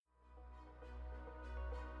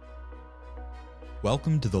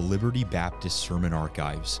Welcome to the Liberty Baptist Sermon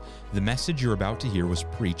Archives. The message you're about to hear was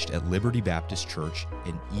preached at Liberty Baptist Church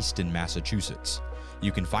in Easton, Massachusetts.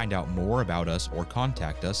 You can find out more about us or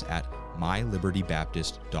contact us at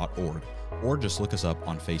mylibertybaptist.org or just look us up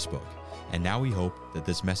on Facebook. And now we hope that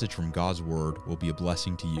this message from God's Word will be a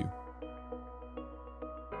blessing to you.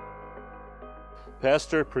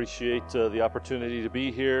 Pastor, appreciate the opportunity to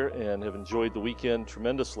be here and have enjoyed the weekend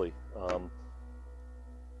tremendously.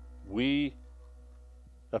 We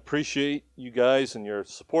appreciate you guys and your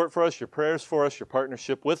support for us, your prayers for us, your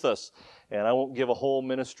partnership with us. And I won't give a whole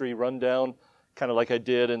ministry rundown, kind of like I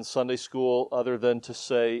did in Sunday school, other than to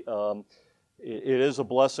say it is a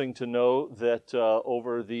blessing to know that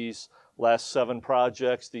over these last 7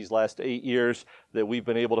 projects, these last 8 years, that we've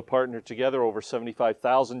been able to partner together. Over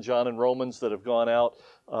 75,000 John and Romans that have gone out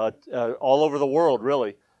all over the world,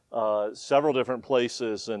 really. Several different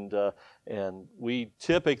places, and we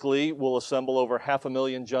typically will assemble over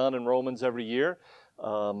 500,000 John and Romans every year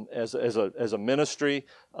as a ministry.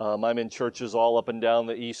 I'm in churches all up and down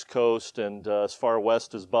the East Coast, and as far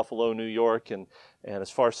west as Buffalo, New York, and as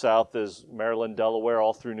far south as Maryland, Delaware,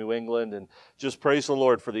 all through New England. And just praise the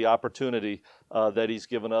Lord for the opportunity that He's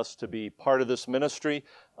given us to be part of this ministry.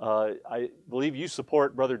 I believe you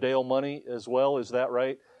support Brother Dale Money as well. Is that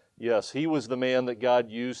right? Yes, he was the man that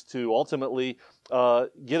God used to ultimately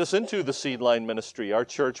get us into the Seedline ministry. Our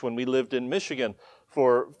church, when we lived in Michigan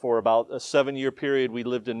for about a 7-year period, we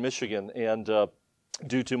lived in Michigan, and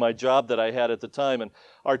due to my job that I had at the time, and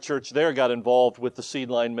our church there got involved with the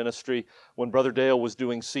Seedline ministry when Brother Dale was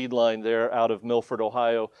doing Seedline there out of Milford,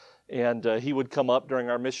 Ohio. And he would come up during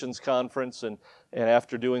our missions conference, and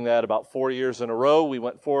after doing that about 4 years in a row, we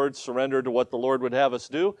went forward, surrendered to what the Lord would have us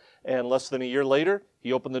do, and less than a year later,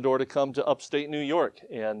 he opened the door to come to upstate New York.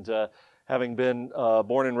 And having been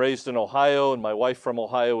born and raised in Ohio, and my wife from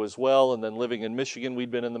Ohio as well, and then living in Michigan, we'd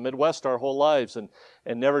been in the Midwest our whole lives, and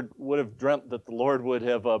never would have dreamt that the Lord would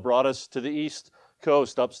have brought us to the East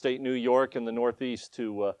Coast, upstate New York and the Northeast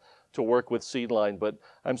to work with Seedline. But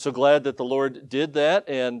I'm so glad that the Lord did that,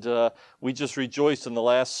 and we just rejoice in the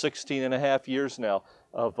last 16 and a half years now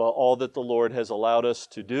of all that the Lord has allowed us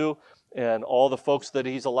to do and all the folks that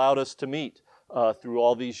He's allowed us to meet through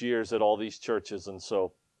all these years at all these churches. And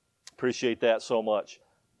so appreciate that so much.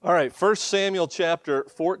 All right, 1 Samuel chapter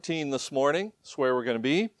 14 this morning. That's where we're going to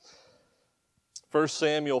be. 1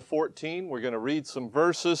 Samuel 14, we're going to read some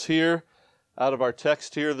verses here out of our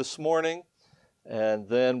text here this morning. And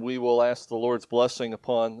then we will ask the Lord's blessing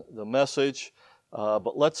upon the message.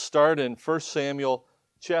 But let's start in 1 Samuel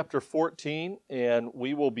chapter 14, and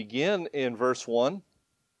we will begin in verse 1.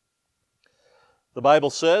 The Bible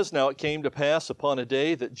says, "Now it came to pass upon a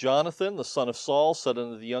day that Jonathan, the son of Saul, said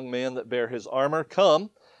unto the young man that bare his armor, Come,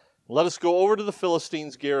 let us go over to the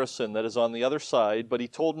Philistines' garrison that is on the other side. But he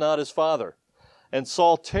told not his father. And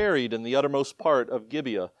Saul tarried in the uttermost part of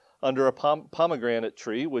Gibeah, under a pomegranate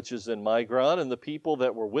tree, which is in Migron, and the people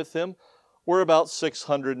that were with him were about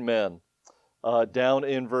 600 men. Down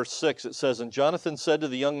in verse 6 it says, And Jonathan said to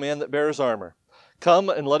the young man that bare his armor, Come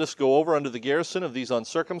and let us go over unto the garrison of these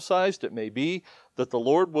uncircumcised. It may be that the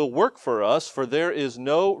Lord will work for us, for there is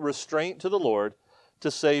no restraint to the Lord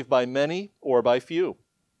to save by many or by few.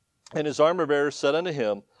 And his armor-bearer said unto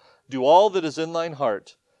him, Do all that is in thine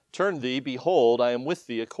heart. Turn thee, behold, I am with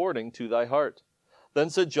thee according to thy heart. Then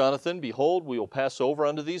said Jonathan, Behold, we will pass over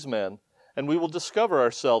unto these men, and we will discover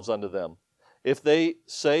ourselves unto them. If they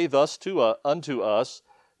say thus unto us,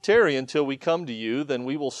 Tarry until we come to you, then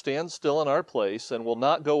we will stand still in our place, and will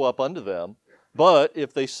not go up unto them. But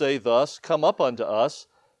if they say thus, Come up unto us,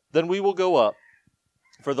 then we will go up.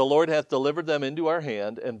 For the Lord hath delivered them into our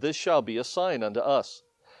hand, and this shall be a sign unto us.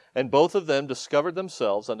 And both of them discovered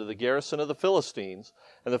themselves unto the garrison of the Philistines.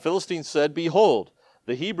 And the Philistines said, Behold,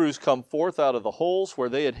 the Hebrews come forth out of the holes where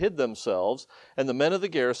they had hid themselves. And the men of the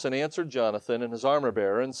garrison answered Jonathan and his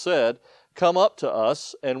armor-bearer, and said, Come up to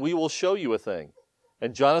us, and we will show you a thing.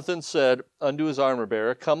 And Jonathan said unto his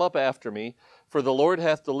armor-bearer, Come up after me, for the Lord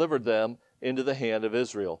hath delivered them into the hand of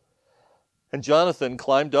Israel. And Jonathan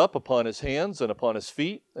climbed up upon his hands and upon his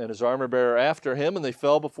feet, and his armor-bearer after him, and they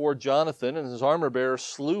fell before Jonathan, and his armor-bearer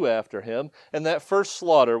slew after him. And that first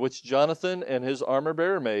slaughter which Jonathan and his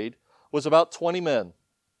armor-bearer made was about 20 men,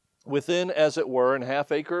 within, as it were, an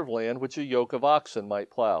half acre of land which a yoke of oxen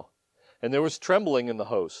might plow. And there was trembling in the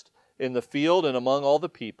host, in the field and among all the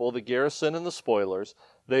people, the garrison and the spoilers.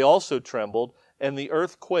 They also trembled, and the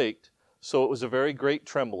earth quaked, so it was a very great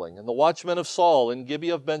trembling. And the watchmen of Saul in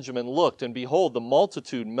Gibeah of Benjamin looked, and behold, the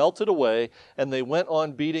multitude melted away, and they went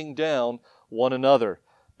on beating down one another.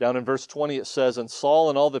 Down in verse 20 it says, And Saul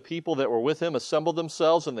and all the people that were with him assembled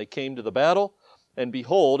themselves, and they came to the battle. And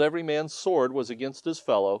behold, every man's sword was against his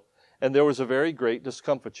fellow, and there was a very great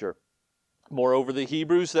discomfiture. Moreover, the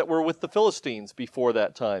Hebrews that were with the Philistines before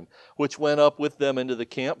that time, which went up with them into the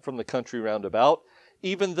camp from the country round about,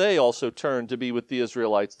 even they also turned to be with the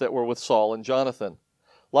Israelites that were with Saul and Jonathan.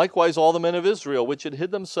 Likewise all the men of Israel, which had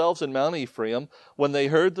hid themselves in Mount Ephraim, when they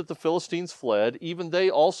heard that the Philistines fled, even they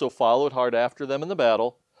also followed hard after them in the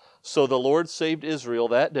battle. So the Lord saved Israel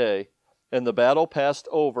that day, and the battle passed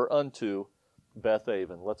over unto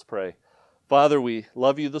Bethaven. Let's pray. Father, we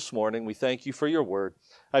love you this morning. We thank you for your word.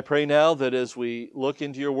 I pray now that as we look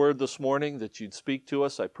into your word this morning, that you'd speak to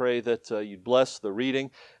us. I pray that you'd bless the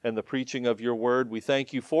reading and the preaching of your word. We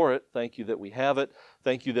thank you for it. Thank you that we have it.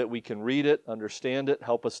 Thank you that we can read it, understand it,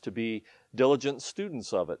 help us to be diligent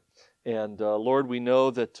students of it. And Lord, we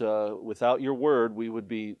know that without your word, we would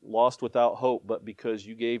be lost without hope, but because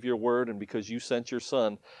you gave your word and because you sent your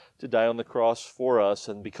Son to die on the cross for us,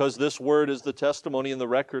 and because this word is the testimony and the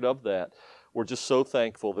record of that, we're just so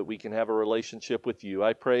thankful that we can have a relationship with you.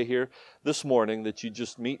 I pray here this morning that you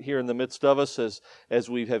just meet here in the midst of us as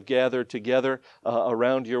we have gathered together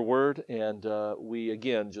around your word. And we,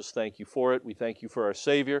 again, just thank you for it. We thank you for our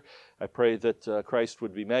Savior. I pray that Christ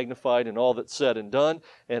would be magnified in all that's said and done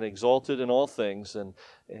and exalted in all things. And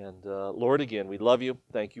Lord, again, we love you.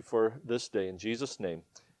 Thank you for this day. In Jesus' name,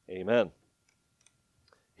 amen.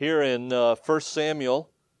 Here in 1 Samuel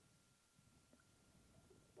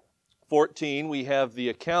 14, we have the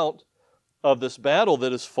account of this battle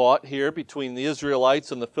that is fought here between the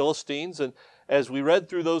Israelites and the Philistines. And as we read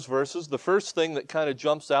through those verses, the first thing that kind of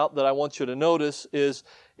jumps out that I want you to notice is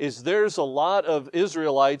there's a lot of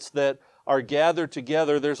Israelites that are gathered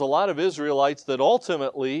together. There's a lot of Israelites that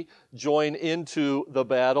ultimately join into the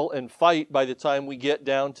battle and fight by the time we get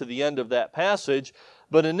down to the end of that passage.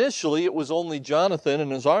 But initially, it was only Jonathan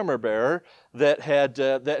and his armor bearer that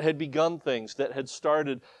had begun things, that had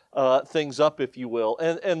started things up, if you will.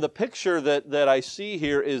 And the picture that I see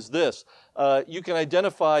here is this. You can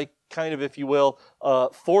identify kind of, if you will,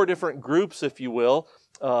 4 different groups, if you will,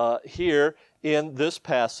 here in this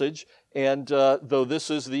passage. And though this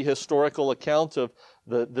is the historical account of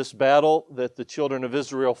this battle that the children of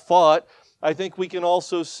Israel fought, I think we can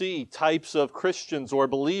also see types of Christians or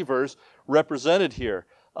believers represented here.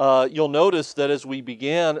 You'll notice that as we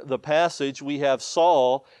began the passage, we have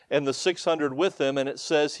Saul and the 600 with him, and it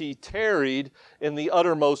says he tarried in the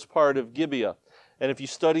uttermost part of Gibeah. And if you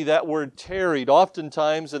study that word tarried,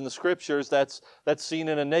 oftentimes in the scriptures that's seen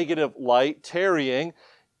in a negative light. Tarrying,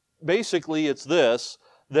 basically it's this,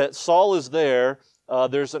 that Saul is there.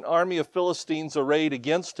 There's an army of Philistines arrayed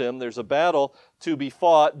against him. There's a battle to be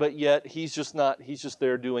fought, but yet he's just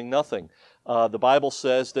there doing nothing. The Bible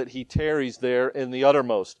says that he tarries there in the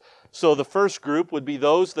uttermost. So the first group would be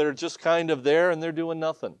those that are just kind of there and they're doing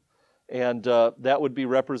nothing. And that would be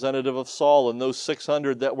representative of Saul and those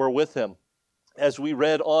 600 that were with him. As we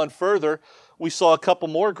read on further, we saw a couple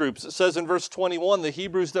more groups. It says in verse 21, the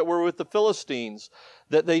Hebrews that were with the Philistines,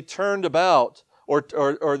 that they turned about,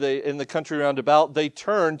 or they in the country round about, they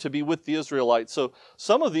turned to be with the Israelites. So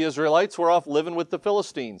some of the Israelites were off living with the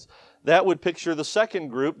Philistines. That would picture the second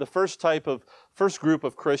group. The first group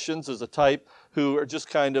of Christians is a type who are just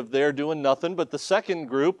kind of there doing nothing. But the second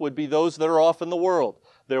group would be those that are off in the world.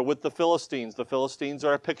 They're with the Philistines. The Philistines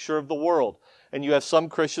are a picture of the world. And you have some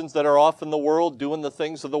Christians that are off in the world, doing the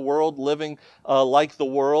things of the world, living like the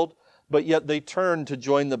world, but yet they turn to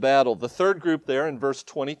join the battle. The third group there in verse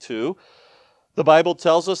 22, the Bible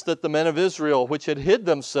tells us that the men of Israel, which had hid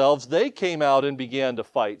themselves, they came out and began to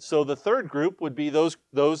fight. So the third group would be those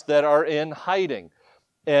that are in hiding.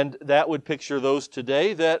 And that would picture those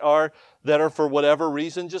today that are for whatever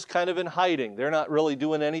reason just kind of in hiding. They're not really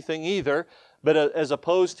doing anything either, but as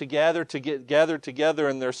opposed to gathered together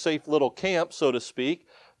in their safe little camp, so to speak,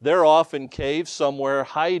 they're off in caves somewhere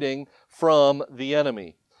hiding from the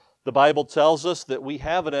enemy. The Bible tells us that we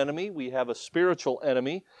have an enemy, we have a spiritual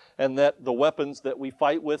enemy, and that the weapons that we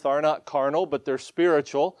fight with are not carnal, but they're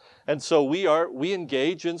spiritual. And so we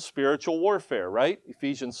engage in spiritual warfare, right?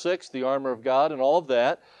 Ephesians 6, the armor of God and all of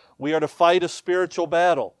that. We are to fight a spiritual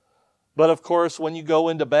battle. But of course, when you go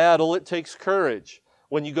into battle, it takes courage.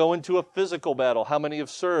 When you go into a physical battle, how many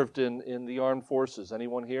have served in the armed forces?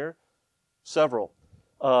 Anyone here? Several.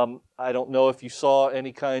 I don't know if you saw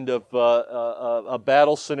any kind of a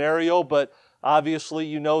battle scenario, but obviously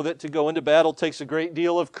you know that to go into battle takes a great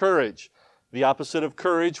deal of courage. The opposite of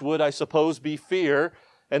courage would, I suppose, be fear.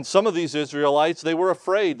 And some of these Israelites, they were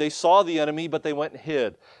afraid. They saw the enemy, but they went and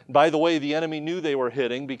hid. By the way, the enemy knew they were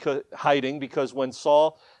hiding because when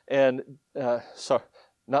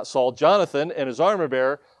Jonathan and his armor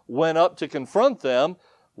bearer went up to confront them,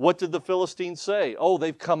 What did the Philistines say? Oh,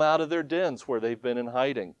 they've come out of their dens where they've been in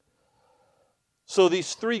hiding. So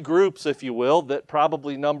these three groups, if you will, that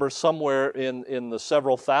probably number somewhere in the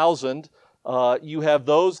several thousand, you have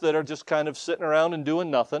those that are just kind of sitting around and doing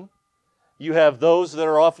nothing. You have those that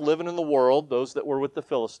are off living in the world, those that were with the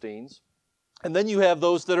Philistines. And then you have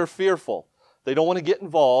those that are fearful. They don't want to get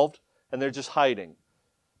involved, and they're just hiding.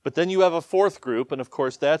 But then you have a fourth group, and of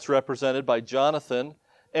course that's represented by Jonathan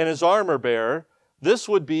and his armor bearer. This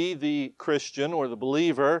would be the Christian or the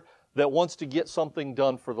believer that wants to get something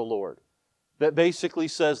done for the Lord. That basically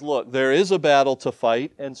says, look, there is a battle to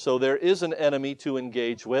fight, and so there is an enemy to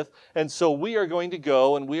engage with, and so we are going to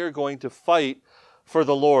go and we are going to fight for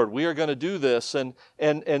the Lord. We are going to do this, and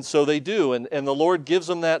so they do, and the Lord gives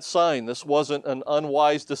them that sign. This wasn't an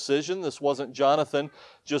unwise decision. This wasn't Jonathan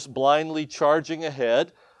just blindly charging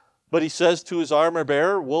ahead, but he says to his armor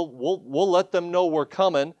bearer, we'll let them know we're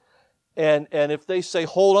coming, and if they say,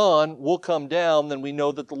 hold on, we'll come down, then we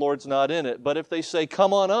know that the Lord's not in it. But if they say,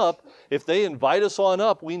 come on up, if they invite us on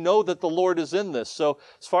up, we know that the Lord is in this. So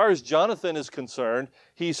as far as Jonathan is concerned,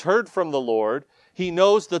 he's heard from the Lord. He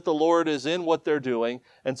knows that the Lord is in what they're doing,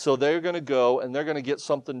 and so they're going to go and they're going to get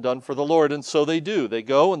something done for the Lord. And so they do. They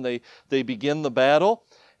go and they begin the battle,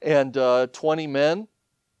 and 20 men,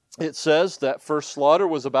 it says that first slaughter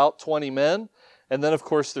was about 20 men. And then, of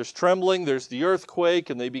course, there's trembling, there's the earthquake,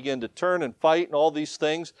 and they begin to turn and fight and all these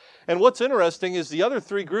things. And what's interesting is the other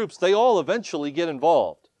three groups, they all eventually get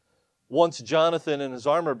involved. Once Jonathan and his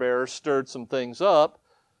armor bearer stirred some things up,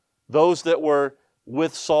 those that were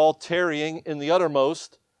with Saul tarrying in the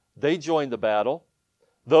uttermost, they joined the battle.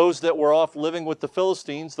 Those that were off living with the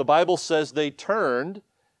Philistines, the Bible says they turned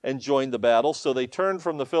and joined the battle. So they turned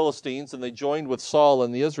from the Philistines and they joined with Saul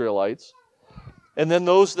and the Israelites. And then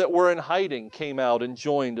those that were in hiding came out and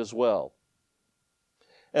joined as well.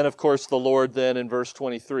 And of course, the Lord then in verse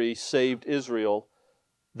 23 saved Israel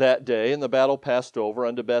that day, and the battle passed over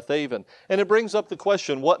unto Bethaven. And it brings up the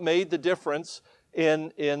question, what made the difference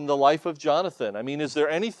in the life of Jonathan? I mean, is there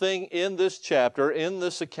anything in this chapter, in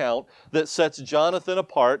this account, that sets Jonathan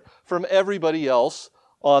apart from everybody else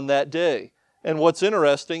on that day? And what's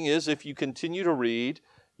interesting is if you continue to read,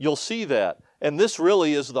 you'll see that. And this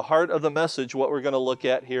really is the heart of the message, what we're going to look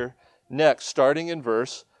at here next, starting in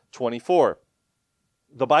verse 24.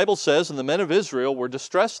 The Bible says, and the men of Israel were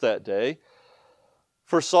distressed that day,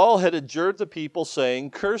 for Saul had adjured the people,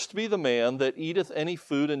 saying, cursed be the man that eateth any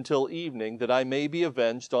food until evening, that I may be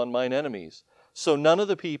avenged on mine enemies. So none of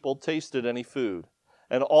the people tasted any food.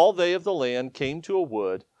 And all they of the land came to a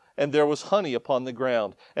wood, and there was honey upon the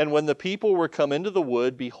ground. And when the people were come into the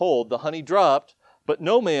wood, behold, the honey dropped, but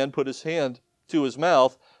no man put his hand to his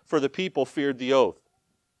mouth, for the people feared the oath.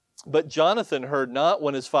 But Jonathan heard not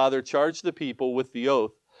when his father charged the people with the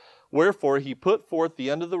oath. Wherefore he put forth the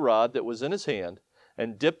end of the rod that was in his hand,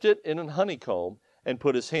 and dipped it in an honeycomb, and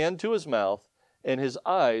put his hand to his mouth, and his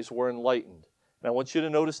eyes were enlightened. And I want you to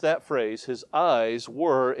notice that phrase, his eyes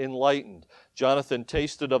were enlightened. Jonathan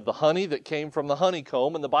tasted of the honey that came from the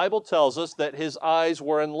honeycomb, and the Bible tells us that his eyes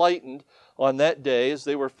were enlightened on that day as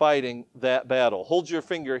they were fighting that battle. Hold your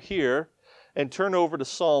finger here and turn over to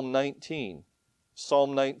Psalm 19.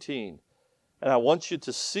 Psalm 19. And I want you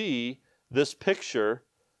to see this picture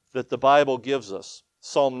that the Bible gives us.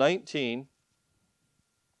 Psalm 19,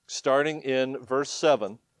 starting in verse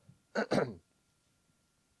 7.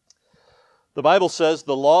 The Bible says,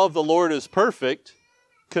 the law of the Lord is perfect,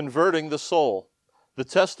 converting the soul. The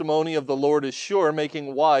testimony of the Lord is sure,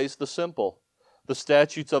 making wise the simple. The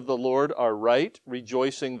statutes of the Lord are right,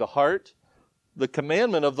 rejoicing the heart. The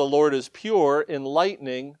commandment of the Lord is pure,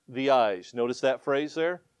 enlightening the eyes. Notice that phrase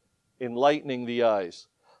there? Enlightening the eyes.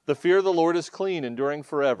 The fear of the Lord is clean, enduring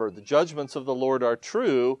forever. The judgments of the Lord are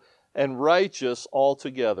true and righteous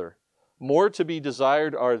altogether. More to be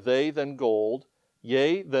desired are they than gold,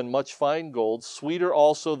 yea, than much fine gold, sweeter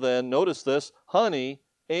also than, notice this, honey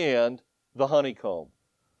and the honeycomb.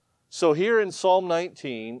 So here in Psalm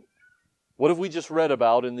 19, what have we just read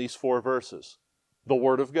about in these 4 verses? The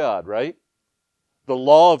Word of God, right? The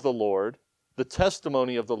law of the Lord, the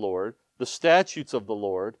testimony of the Lord, the statutes of the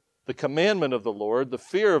Lord, the commandment of the Lord, the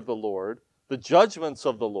fear of the Lord, the judgments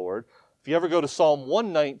of the Lord. If you ever go to Psalm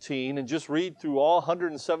 119 and just read through all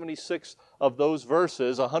 176 of those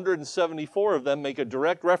verses, 174 of them make a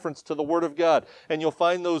direct reference to the Word of God. And you'll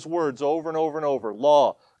find those words over and over and over.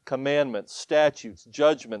 Law, commandments, statutes,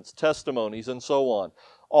 judgments, testimonies, and so on.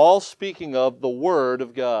 All speaking of the Word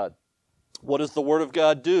of God. What does the Word of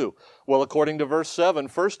God do? Well, according to verse 7,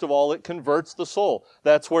 first of all, it converts the soul.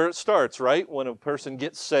 That's where it starts, right? When a person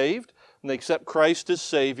gets saved and they accept Christ as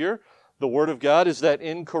Savior, The Word of God is that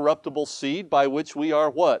incorruptible seed by which we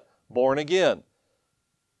are what? Born again.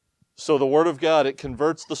 So the Word of God, it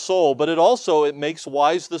converts the soul, but it makes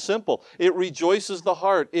wise the simple. It rejoices the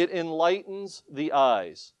heart. It enlightens the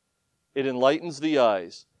eyes. It enlightens the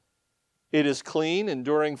eyes. It is clean,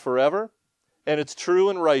 enduring forever, and it's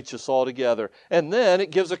true and righteous altogether. And then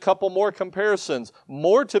it gives a couple more comparisons.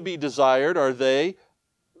 More to be desired are they,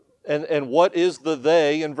 and what is the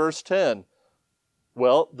they in verse 10?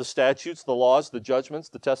 Well, the statutes, the laws, the judgments,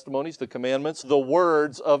 the testimonies, the commandments, the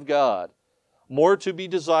words of God. More to be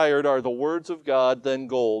desired are the words of God than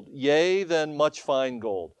gold, yea, than much fine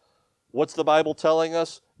gold. What's the Bible telling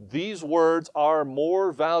us? These words are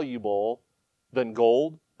more valuable than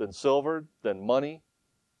gold, than silver, than money.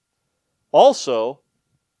 Also,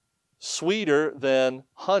 sweeter than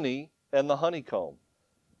honey and the honeycomb.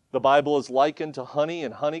 The Bible is likened to honey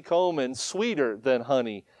and honeycomb, and sweeter than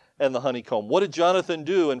honey and the honeycomb. What did Jonathan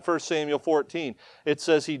do in 1 Samuel 14? It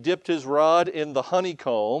says he dipped his rod in the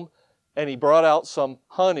honeycomb, and he brought out some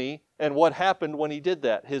honey. And what happened when he did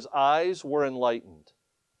that? His eyes were enlightened.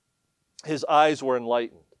 His eyes were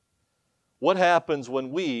enlightened. What happens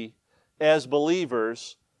when we, as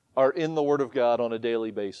believers, are in the Word of God on a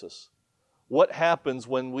daily basis? What happens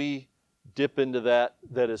when we dip into that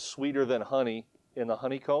is sweeter than honey in the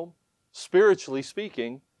honeycomb? Spiritually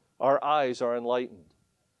speaking, our eyes are enlightened.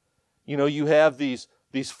 You know, you have these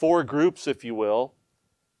four groups, if you will.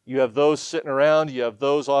 You have those sitting around, you have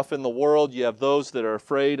those off in the world, you have those that are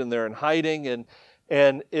afraid and they're in hiding.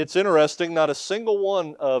 And it's interesting, not a single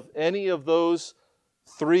one of any of those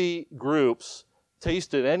three groups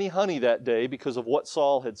tasted any honey that day because of what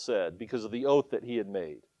Saul had said, because of the oath that he had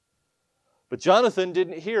made. But Jonathan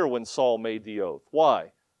didn't hear when Saul made the oath.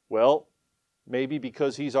 Why? Well, maybe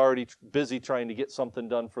because he's already busy trying to get something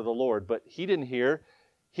done for the Lord. But he didn't hear.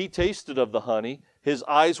 He tasted of the honey. His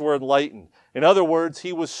eyes were enlightened. In other words,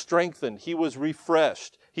 he was strengthened. He was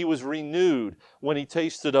refreshed. He was renewed when he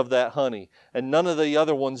tasted of that honey. And none of the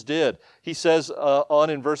other ones did. He says on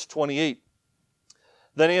in verse 28,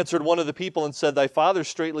 Then answered one of the people and said, Thy father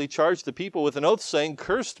straitly charged the people with an oath, saying,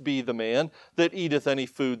 Cursed be the man that eateth any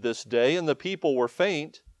food this day. And the people were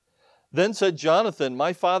faint. Then said Jonathan,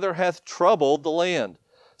 My father hath troubled the land.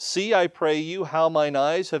 See, I pray you, how mine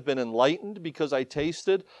eyes have been enlightened, because I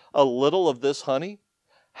tasted a little of this honey.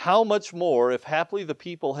 How much more, if haply the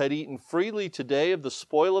people had eaten freely today of the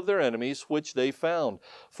spoil of their enemies, which they found?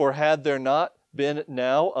 For had there not been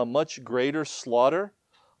now a much greater slaughter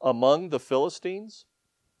among the Philistines?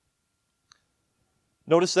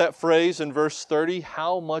 Notice that phrase in verse 30,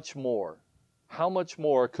 how much more? How much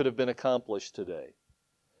more could have been accomplished today?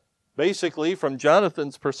 Basically, from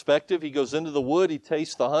Jonathan's perspective, he goes into the wood, he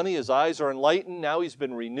tastes the honey, his eyes are enlightened, now he's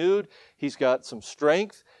been renewed, he's got some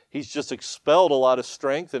strength, he's just expelled a lot of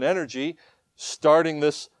strength and energy, starting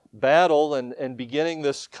this battle and beginning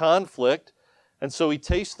this conflict. And so he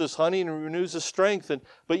tastes this honey and renews his strength,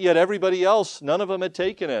 but yet everybody else, none of them had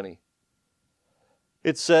taken any.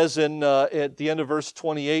 It says at the end of verse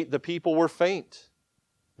 28, the people were faint.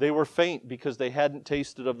 They were faint because they hadn't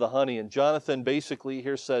tasted of the honey. And Jonathan basically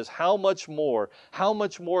here says, how much more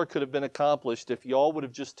could have been accomplished if you all would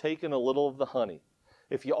have just taken a little of the honey?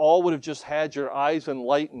 If you all would have just had your eyes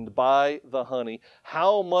enlightened by the honey,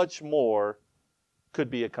 how much more could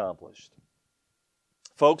be accomplished?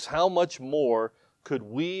 Folks, how much more could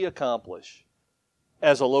we accomplish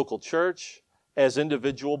as a local church, as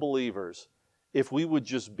individual believers, if we would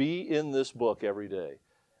just be in this book every day?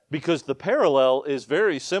 Because the parallel is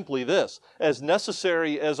very simply this. As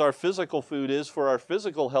necessary as our physical food is for our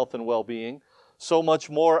physical health and well-being, so much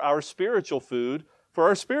more our spiritual food for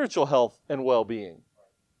our spiritual health and well-being.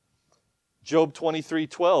 Job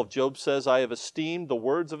 23:12, Job says, I have esteemed the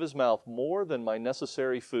words of his mouth more than my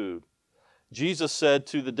necessary food. Jesus said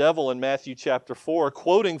to the devil in Matthew chapter 4,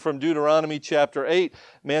 quoting from Deuteronomy chapter 8,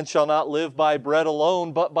 Man shall not live by bread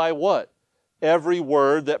alone, but by what? Every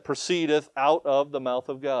word that proceedeth out of the mouth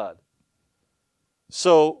of God.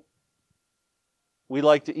 So, we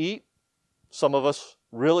like to eat. Some of us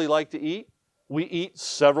really like to eat. We eat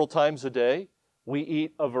several times a day. We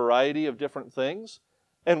eat a variety of different things.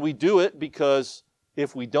 And we do it because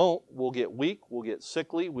if we don't, we'll get weak, we'll get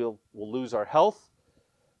sickly, we'll lose our health.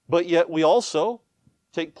 But yet we also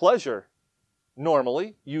take pleasure,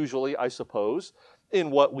 normally, usually, I suppose,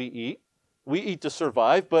 in what we eat. We eat to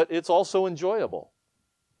survive, but it's also enjoyable.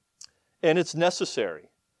 And it's necessary.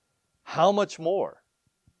 How much more?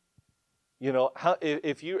 You know,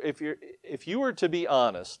 if you were to be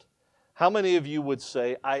honest, how many of you would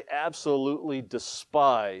say, I absolutely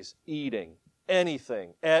despise eating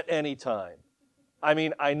anything at any time? I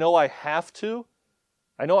mean, I know I have to.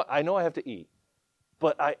 I know I have to eat,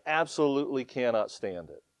 but I absolutely cannot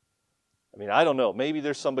stand it. I mean, I don't know. Maybe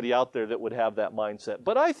there's somebody out there that would have that mindset.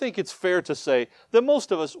 But I think it's fair to say that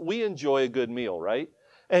most of us, we enjoy a good meal, right?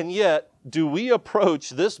 And yet, do we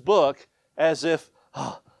approach this book as if,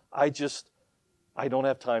 I don't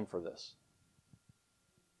have time for this?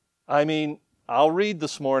 I mean, I'll read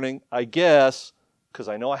this morning, I guess, because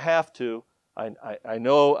I know I have to. I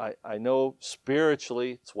know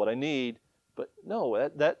spiritually it's what I need. But no,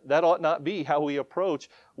 that ought not be how we approach.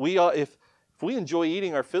 We ought, if we enjoy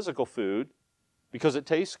eating our physical food because it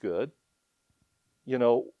tastes good,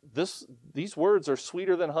 these words are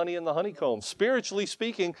sweeter than honey in the honeycomb. Spiritually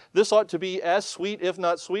speaking, this ought to be as sweet, if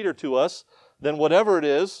not sweeter to us, than whatever it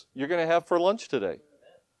is you're going to have for lunch today.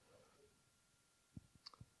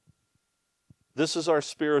 This is our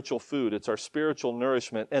spiritual food. It's our spiritual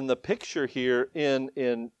nourishment. And the picture here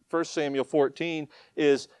in 1 Samuel 14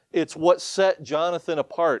 is it's what set Jonathan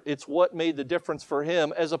apart. It's what made the difference for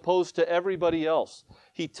him as opposed to everybody else.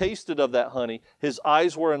 He tasted of that honey. His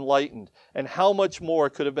eyes were enlightened. And how much more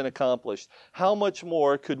could have been accomplished? How much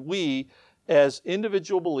more could we, as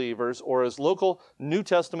individual believers or as local New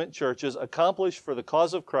Testament churches, accomplish for the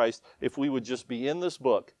cause of Christ if we would just be in this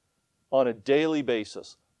book on a daily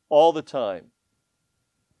basis, all the time?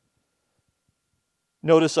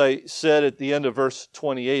 Notice I said at the end of verse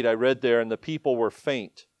 28, I read there, and the people were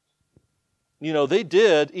faint. They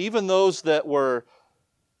did, even those that were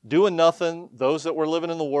doing nothing, those that were living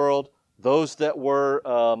in the world, those that were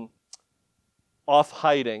off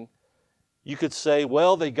hiding, you could say,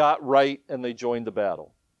 well, they got right and they joined the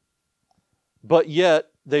battle. But yet,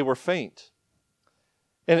 they were faint.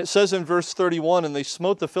 And it says in verse 31, and they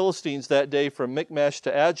smote the Philistines that day from Michmash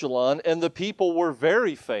to Ajalon, and the people were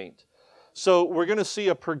very faint. So we're going to see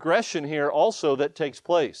a progression here also that takes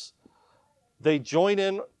place. They join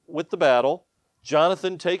in with the battle.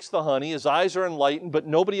 Jonathan takes the honey. His eyes are enlightened, but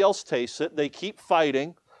nobody else tastes it. They keep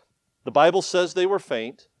fighting. The Bible says they were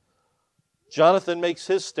faint. Jonathan makes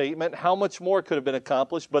his statement. How much more could have been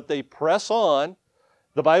accomplished? But they press on.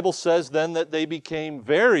 The Bible says then that they became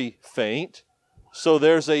very faint. So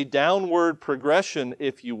there's a downward progression,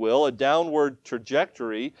 if you will, a downward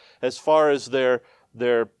trajectory as far as their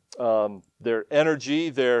energy,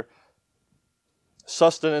 their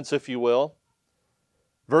sustenance, if you will.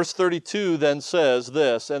 Verse 32 then says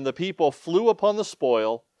this, and the people flew upon the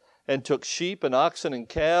spoil, and took sheep and oxen and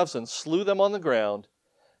calves, and slew them on the ground,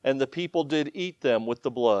 and the people did eat them with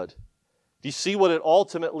the blood. Do you see what it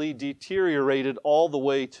ultimately deteriorated all the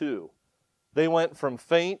way to? They went from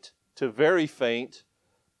faint to very faint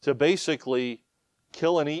to basically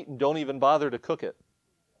kill and eat and don't even bother to cook it.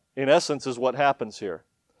 In essence is what happens here.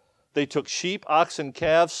 They took sheep, oxen,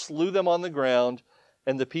 calves, slew them on the ground,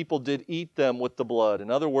 and the people did eat them with the blood. In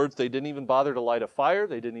other words, they didn't even bother to light a fire.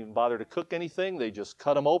 They didn't even bother to cook anything. They just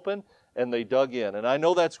cut them open and they dug in. And I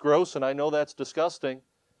know that's gross and I know that's disgusting,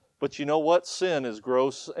 but you know what? Sin is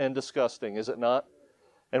gross and disgusting, is it not?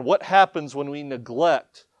 And what happens when we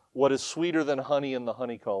neglect what is sweeter than honey in the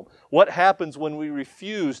honeycomb? What happens when we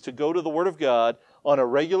refuse to go to the Word of God on a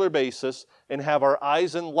regular basis and have our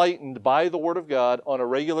eyes enlightened by the Word of God on a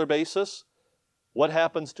regular basis? What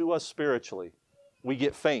happens to us spiritually? We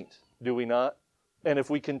get faint, do we not? And if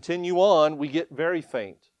we continue on, we get very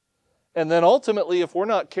faint. And then ultimately, if we're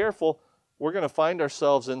not careful, we're going to find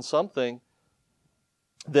ourselves in something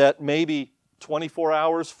that maybe 24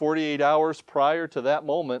 hours, 48 hours prior to that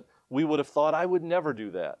moment, we would have thought, I would never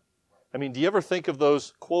do that. I mean, do you ever think of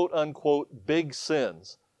those quote-unquote big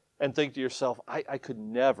sins and think to yourself,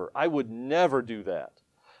 I would never do that?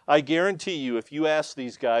 I guarantee you, if you ask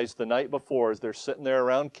these guys the night before as they're sitting there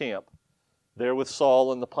around camp, there with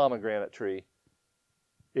Saul and the pomegranate tree,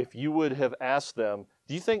 if you would have asked them,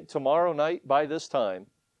 do you think tomorrow night by this time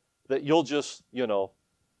that you'll just,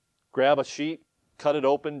 grab a sheet, cut it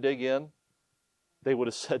open, dig in? They would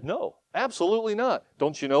have said, no, absolutely not.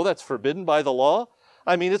 Don't you know that's forbidden by the law?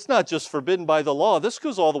 I mean, it's not just forbidden by the law. This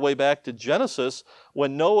goes all the way back to Genesis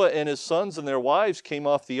when Noah and his sons and their wives came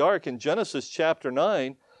off the ark. In Genesis chapter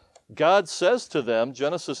 9, God says to them,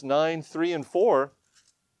 Genesis 9, 3 and 4,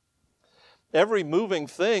 every moving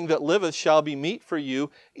thing that liveth shall be meat for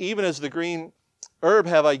you, even as the green herb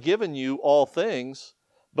have I given you all things,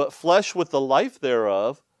 but flesh with the life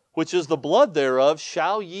thereof, which is the blood thereof,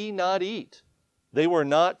 shall ye not eat. They were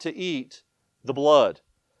not to eat the blood.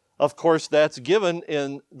 Of course, that's given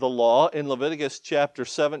in the law in Leviticus chapter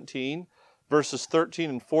 17, verses 13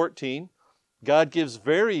 and 14. God gives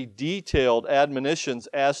very detailed admonitions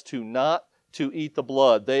as to not to eat the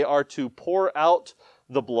blood. They are to pour out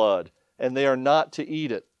the blood, and they are not to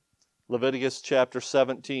eat it. Leviticus chapter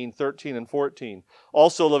 17, 13, and 14.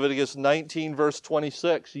 Also Leviticus 19, verse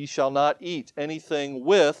 26. Ye shall not eat anything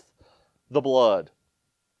with the blood.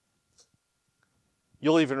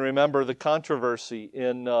 You'll even remember the controversy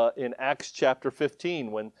in Acts chapter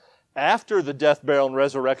 15 when after the death, burial, and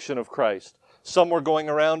resurrection of Christ, some were going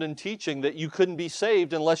around and teaching that you couldn't be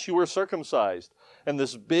saved unless you were circumcised. And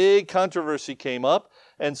this big controversy came up,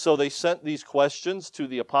 and so they sent these questions to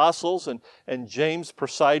the apostles and James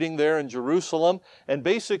presiding there in Jerusalem. And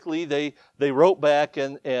basically they wrote back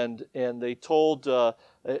and they told,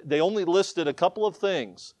 they only listed a couple of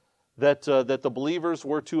things that the believers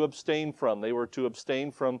were to abstain from. They were to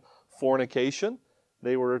abstain from fornication.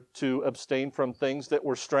 They were to abstain from things that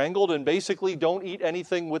were strangled, and basically don't eat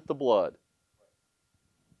anything with the blood.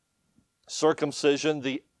 Circumcision,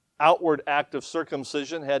 the outward act of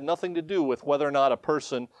circumcision, had nothing to do with whether or not a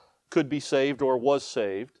person could be saved or was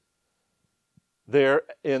saved there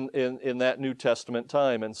in that New Testament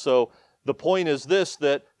time. And so the point is this,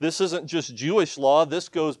 that this isn't just Jewish law. This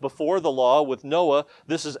goes before the law with Noah.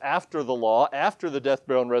 This is after the law, after the death,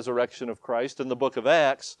 burial, and resurrection of Christ in the book of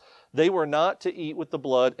Acts. They were not to eat with the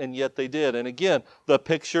blood, and yet they did. And again, the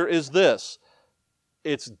picture is this.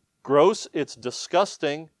 It's gross, it's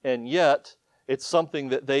disgusting, and yet it's something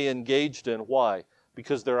that they engaged in. Why?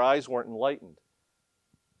 Because their eyes weren't enlightened.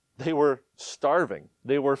 They were starving.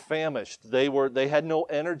 They were famished. They had no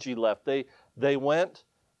energy left. They went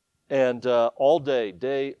and all day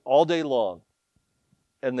long,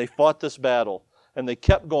 and they fought this battle, and they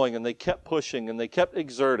kept going, and they kept pushing, and they kept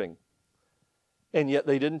exerting, and yet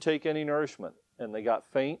they didn't take any nourishment, and they got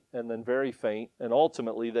faint, and then very faint, and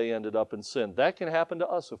ultimately they ended up in sin. That can happen to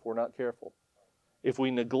us if we're not careful, if we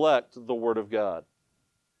neglect the Word of God.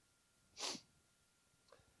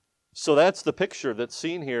 So that's the picture that's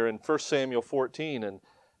seen here in 1 Samuel 14, and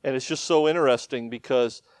it's just so interesting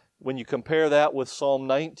because when you compare that with Psalm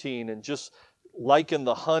 19 and just liken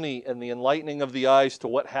the honey and the enlightening of the eyes to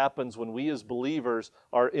what happens when we as believers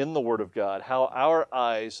are in the Word of God, how our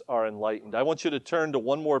eyes are enlightened. I want you to turn to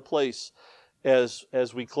one more place as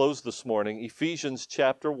we close this morning, Ephesians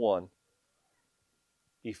chapter 1.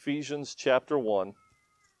 Ephesians chapter 1.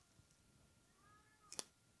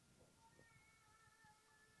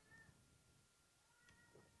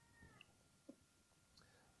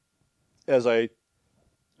 As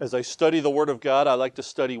I study the Word of God, I like to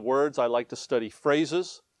study words, I like to study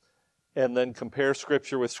phrases, and then compare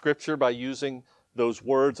Scripture with Scripture by using those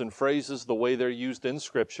words and phrases the way they're used in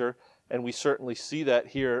Scripture. And we certainly see that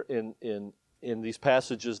here in these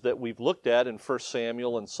passages that we've looked at in 1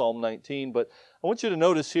 Samuel and Psalm 19. But I want you to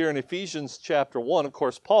notice here in Ephesians chapter 1, of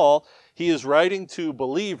course, Paul, he is writing to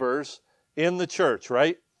believers in the church,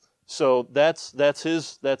 right? So that's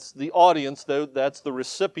the audience, that's the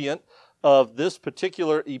recipient of this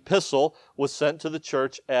particular epistle was sent to the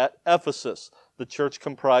church at Ephesus, the church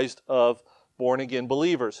comprised of born-again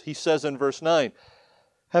believers. He says in verse 9,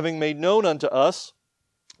 having made known unto us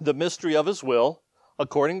the mystery of his will,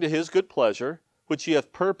 according to his good pleasure, which he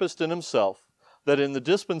hath purposed in himself, that in the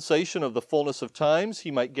dispensation of the fullness of times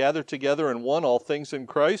he might gather together in one all things in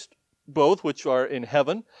Christ, both which are in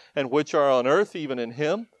heaven and which are on earth, even in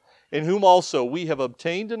him, in whom also we have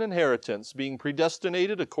obtained an inheritance, being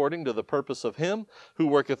predestinated according to the purpose of him, who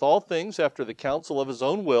worketh all things after the counsel of his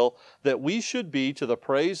own will, that we should be to the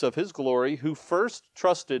praise of his glory, who first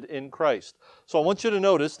trusted in Christ. So I want you to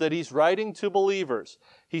notice that he's writing to believers.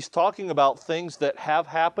 He's talking about things that have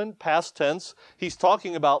happened, past tense. He's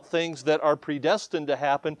talking about things that are predestined to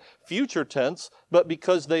happen, future tense. But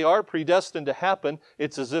because they are predestined to happen,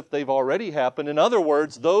 it's as if they've already happened. In other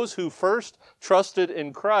words, those who first trusted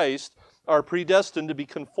in Christ are predestined to be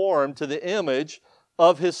conformed to the image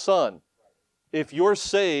of his Son. If you're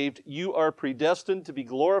saved, you are predestined to be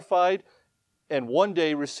glorified and one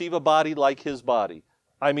day receive a body like his body.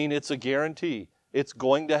 I mean, it's a guarantee. It's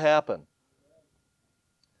going to happen.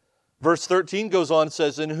 Verse 13 goes on and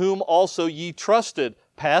says, in whom also ye trusted,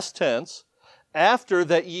 past tense, after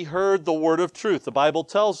that ye heard the word of truth. The Bible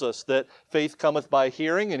tells us that faith cometh by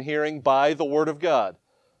hearing, and hearing by the word of God.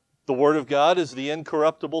 The word of God is the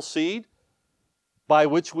incorruptible seed by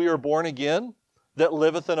which we are born again, that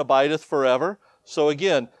liveth and abideth forever. So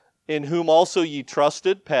again, in whom also ye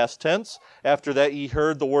trusted, past tense, after that ye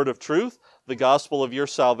heard the word of truth, the gospel of your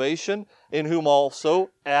salvation, in whom also,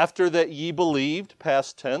 after that ye believed,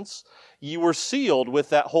 past tense, ye were sealed with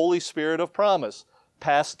that Holy Spirit of promise,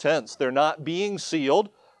 past tense. They're not being sealed.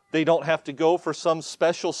 They don't have to go for some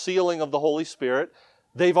special sealing of the Holy Spirit.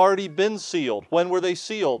 They've already been sealed. When were they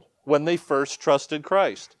sealed? When they first trusted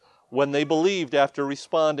Christ, when they believed after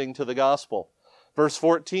responding to the gospel. Verse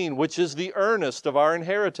 14, which is the earnest of our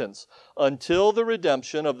inheritance, until the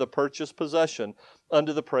redemption of the purchased possession,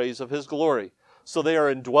 unto the praise of His glory. So they are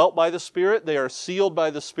indwelt by the Spirit, they are sealed by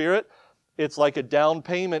the Spirit. It's like a down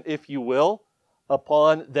payment, if you will,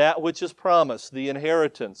 upon that which is promised, the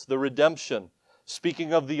inheritance, the redemption.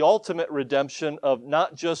 Speaking of the ultimate redemption of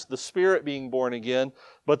not just the spirit being born again,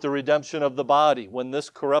 but the redemption of the body, when this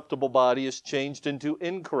corruptible body is changed into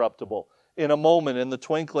incorruptible in a moment, in the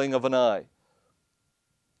twinkling of an eye.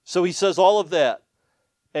 So he says all of that,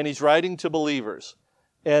 and he's writing to believers.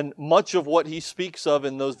 And much of what he speaks of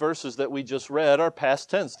in those verses that we just read are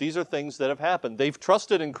past tense. These are things that have happened. They've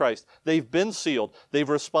trusted in Christ. They've been sealed. They've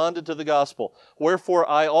responded to the gospel. Wherefore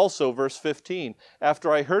I also, verse 15,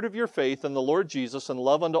 after I heard of your faith in the Lord Jesus and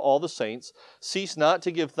love unto all the saints, cease not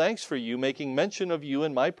to give thanks for you, making mention of you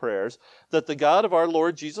in my prayers, that the God of our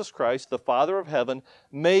Lord Jesus Christ, the Father of heaven,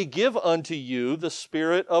 may give unto you the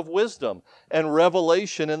spirit of wisdom and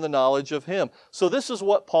revelation in the knowledge of Him. So this is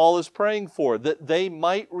what Paul is praying for, that they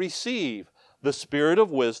might receive the spirit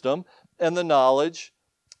of wisdom and the knowledge,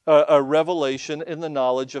 a revelation in the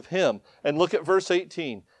knowledge of Him. And look at verse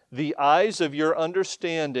 18. The eyes of your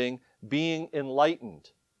understanding being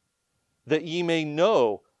enlightened, that ye may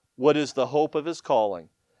know what is the hope of His calling,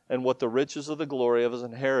 and what the riches of the glory of His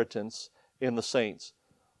inheritance in the saints.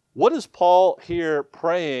 What is Paul here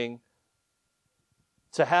praying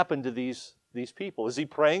to happen to these people? Is he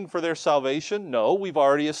praying for their salvation? No, we've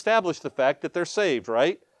already established the fact that they're saved,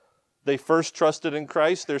 right? They first trusted in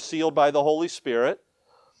Christ, they're sealed by the Holy Spirit.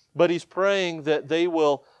 But he's praying that they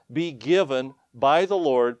will be given by the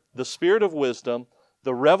Lord the spirit of wisdom,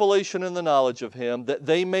 the revelation and the knowledge of Him, that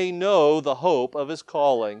they may know the hope of His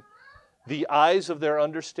calling, the eyes of their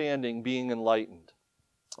understanding being enlightened.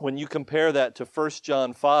 When you compare that to 1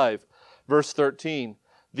 John 5, verse 13,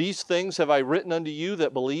 these things have I written unto you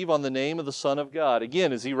that believe on the name of the Son of God.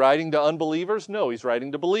 Again, is he writing to unbelievers? No, he's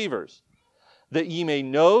writing to believers. That ye may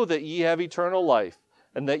know that ye have eternal life,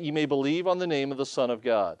 and that ye may believe on the name of the Son of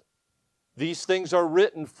God. These things are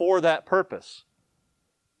written for that purpose.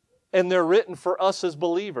 And they're written for us as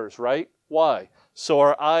believers, right? Why? So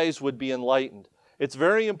our eyes would be enlightened. It's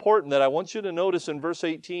very important that I want you to notice in verse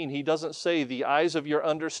 18, he doesn't say the eyes of your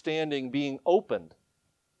understanding being opened,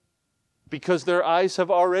 because their eyes have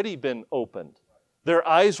already been opened. Their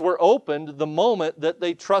eyes were opened the moment that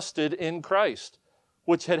they trusted in Christ,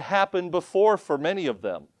 which had happened before for many of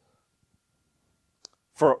them.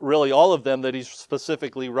 For really all of them that he's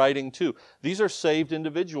specifically writing to. These are saved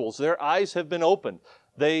individuals. Their eyes have been opened.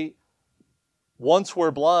 They once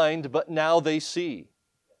were blind, but now they see.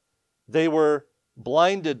 They were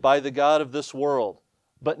blinded by the god of this world,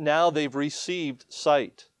 but now they've received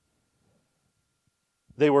sight.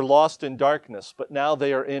 They were lost in darkness, but now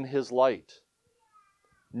they are in His light.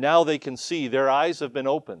 Now they can see. Their eyes have been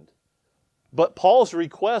opened. But Paul's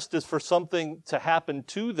request is for something to happen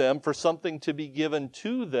to them, for something to be given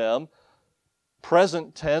to them,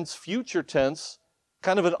 present tense, future tense,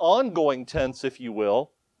 kind of an ongoing tense, if you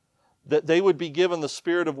will, that they would be given the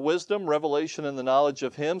spirit of wisdom, revelation, and the knowledge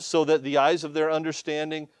of Him, so that the eyes of their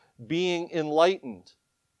understanding being enlightened,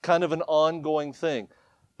 kind of an ongoing thing.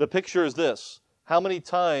 The picture is this. How many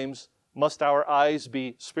times must our eyes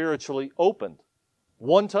be spiritually opened?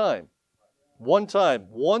 One time. One time.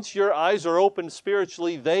 Once your eyes are opened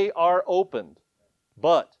spiritually, they are opened.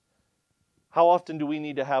 But how often do we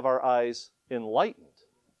need to have our eyes enlightened?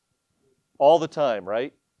 All the time,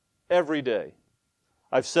 right? Every day.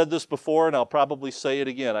 I've said this before, and I'll probably say it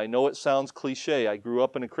again. I know it sounds cliche. I grew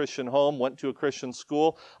up in a Christian home, went to a Christian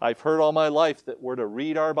school. I've heard all my life that we're to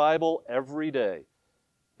read our Bible every day.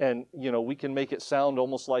 And, we can make it sound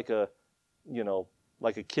almost like a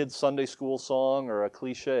kid's Sunday school song or a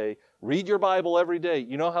cliche. Read your Bible every day.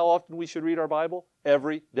 You know how often we should read our Bible?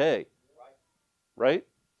 Every day. Right?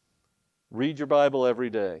 Read your Bible every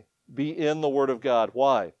day. Be in the Word of God.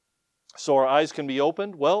 Why? So our eyes can be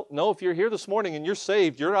opened? Well, no, if you're here this morning and you're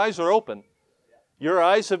saved, your eyes are open. Your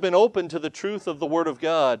eyes have been opened to the truth of the Word of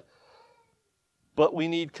God. But we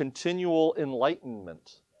need continual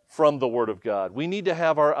enlightenment from the Word of God. We need to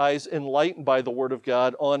have our eyes enlightened by the Word of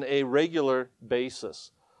God on a regular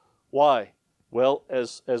basis. Why? Well,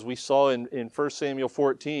 as we saw in 1 Samuel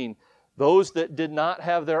 14, those that did not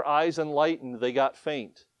have their eyes enlightened, they got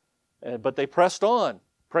faint. But they pressed on.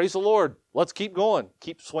 Praise the Lord. Let's keep going.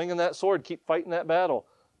 Keep swinging that sword. Keep fighting that battle.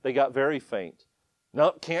 They got very faint.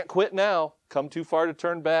 No, can't quit now. Come too far to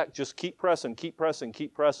turn back. Just keep pressing, keep pressing,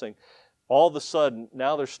 keep pressing. All of a sudden,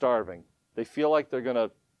 now they're starving. They feel like they're going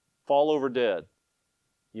to fall over dead.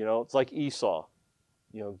 It's like Esau.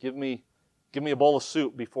 Give me a bowl of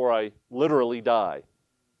soup before I literally die.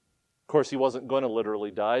 Of course, he wasn't going to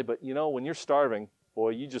literally die, but you know, when you're starving, boy,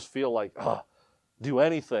 you just feel like, do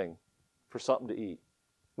anything for something to eat.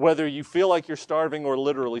 Whether you feel like you're starving or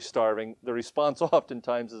literally starving, the response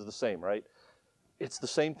oftentimes is the same, right? It's the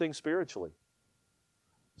same thing spiritually.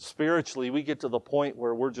 Spiritually, we get to the point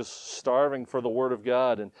where we're just starving for the Word of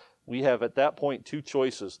God, and we have at that point two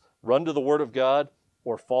choices: run to the Word of God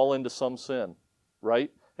or fall into some sin, right?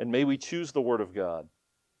 And may we choose the Word of God.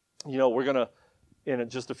 You know, we're going to, in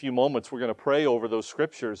just a few moments, we're going to pray over those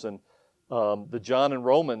scriptures, and the John and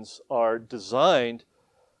Romans are designed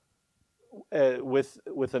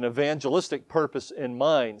with an evangelistic purpose in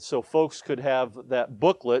mind, so folks could have that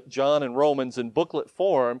booklet, John and Romans, in booklet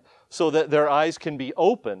form, so that their eyes can be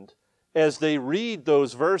opened as they read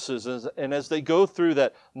those verses and as they go through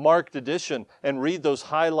that marked edition and read those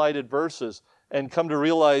highlighted verses and come to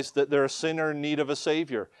realize that they're a sinner in need of a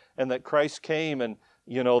Savior and that Christ came. And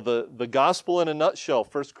you know, the gospel in a nutshell,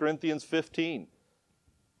 1 Corinthians 15,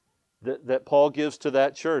 that Paul gives to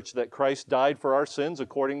that church, that Christ died for our sins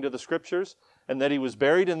according to the Scriptures, and that He was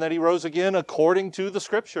buried and that He rose again according to the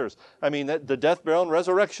Scriptures. I mean, that the death, burial, and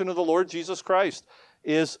resurrection of the Lord Jesus Christ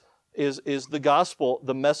is the gospel,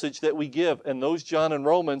 the message that we give. And those John and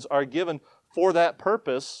Romans are given for that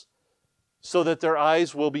purpose, so that their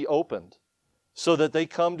eyes will be opened, so that they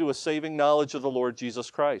come to a saving knowledge of the Lord Jesus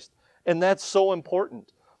Christ. And that's so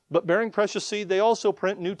important. But Bearing Precious Seed, they also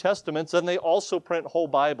print New Testaments, and they also print whole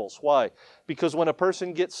Bibles. Why? Because when a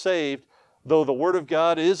person gets saved, though the Word of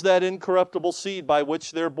God is that incorruptible seed by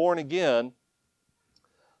which they're born again,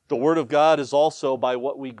 the Word of God is also by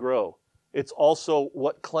what we grow. It's also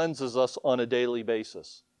what cleanses us on a daily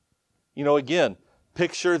basis. You know, again,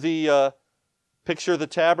 picture the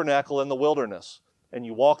tabernacle in the wilderness, and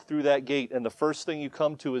you walk through that gate, and the first thing you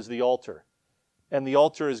come to is the altar. And the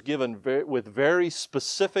altar is given with very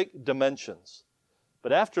specific dimensions.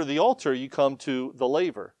 But after the altar, you come to the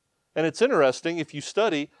laver. And it's interesting, if you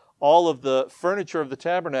study all of the furniture of the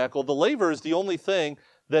tabernacle, the laver is the only thing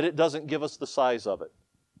that it doesn't give us the size of it.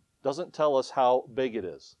 Doesn't tell us how big it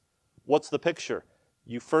is. What's the picture?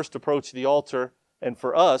 You first approach the altar, and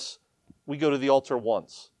for us, we go to the altar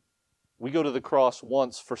once. We go to the cross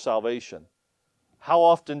once for salvation. How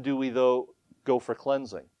often do we, though, go for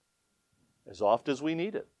cleansing? As often as we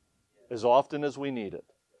need it. As often as we need it.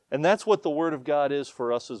 And that's what the Word of God is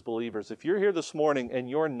for us as believers. If you're here this morning and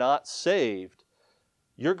you're not saved,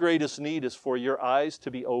 your greatest need is for your eyes to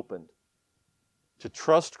be opened, to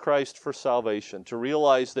trust Christ for salvation, to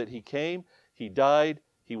realize that He came, He died,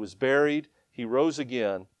 He was buried, He rose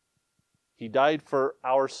again. He died for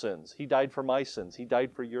our sins. He died for my sins. He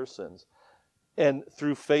died for your sins. And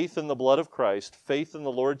through faith in the blood of Christ, faith in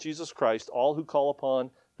the Lord Jesus Christ, all who call upon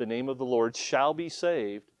the name of the Lord shall be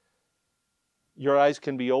saved. Your eyes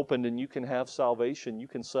can be opened and you can have salvation. You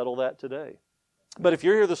can settle that today. But if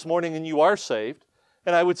you're here this morning and you are saved,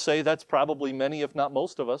 and I would say that's probably many, if not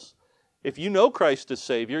most of us, if you know Christ as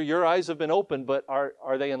Savior, your eyes have been opened, but are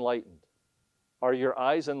they enlightened? Are your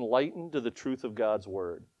eyes enlightened to the truth of God's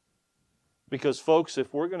Word? Because folks,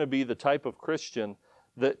 if we're going to be the type of Christian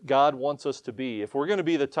that God wants us to be, if we're going to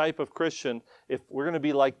be the type of Christian, if we're going to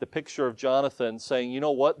be like the picture of Jonathan saying, you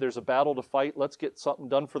know what, there's a battle to fight, let's get something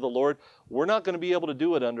done for the Lord, we're not going to be able to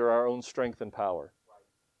do it under our own strength and power.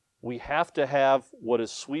 We have to have what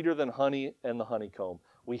is sweeter than honey and the honeycomb.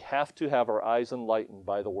 We have to have our eyes enlightened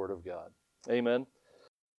by the Word of God. Amen.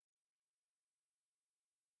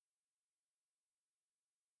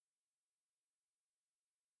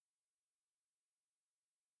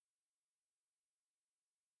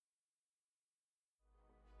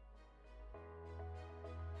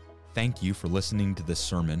 Thank you for listening to this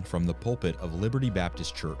sermon from the pulpit of Liberty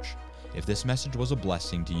Baptist Church. If this message was a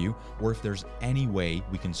blessing to you, or if there's any way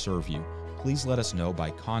we can serve you, please let us know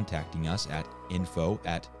by contacting us at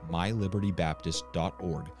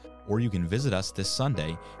info@mylibertybaptist.org, or you can visit us this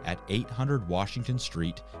Sunday at 800 Washington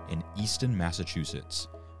Street in Easton, Massachusetts.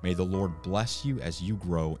 May the Lord bless you as you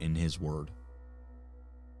grow in His Word.